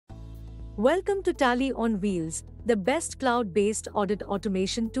Welcome to Tally on Wheels, the best cloud-based audit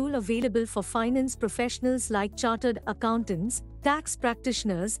automation tool available for finance professionals like chartered accountants, tax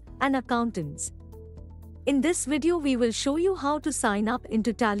practitioners, and accountants. In this video, we will show you how to sign up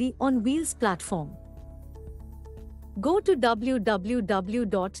into Tally on Wheels platform. Go to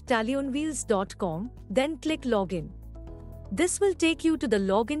www.tallyonwheels.com, then click Login. This will take you to the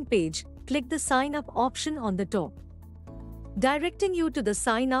login page. Click the Sign Up option on the top, directing you to the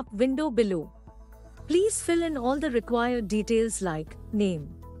Sign Up window below. Please fill in all the required details like name,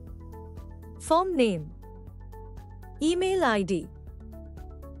 firm name, email ID,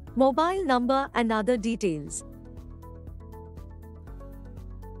 mobile number, and other details.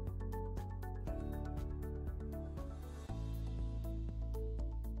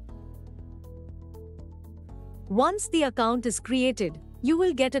 Once the account is created, you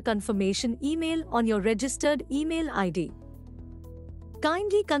will get a confirmation email on your registered email ID.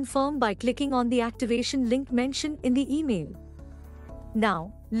 Kindly confirm by clicking on the activation link mentioned in the email.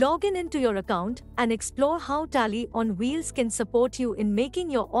 Now, log in into your account and explore how Tally on Wheels can support you in making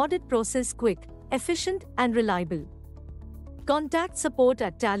your audit process quick, efficient, and reliable. Contact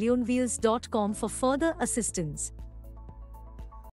support@tallyonwheels.com for further assistance.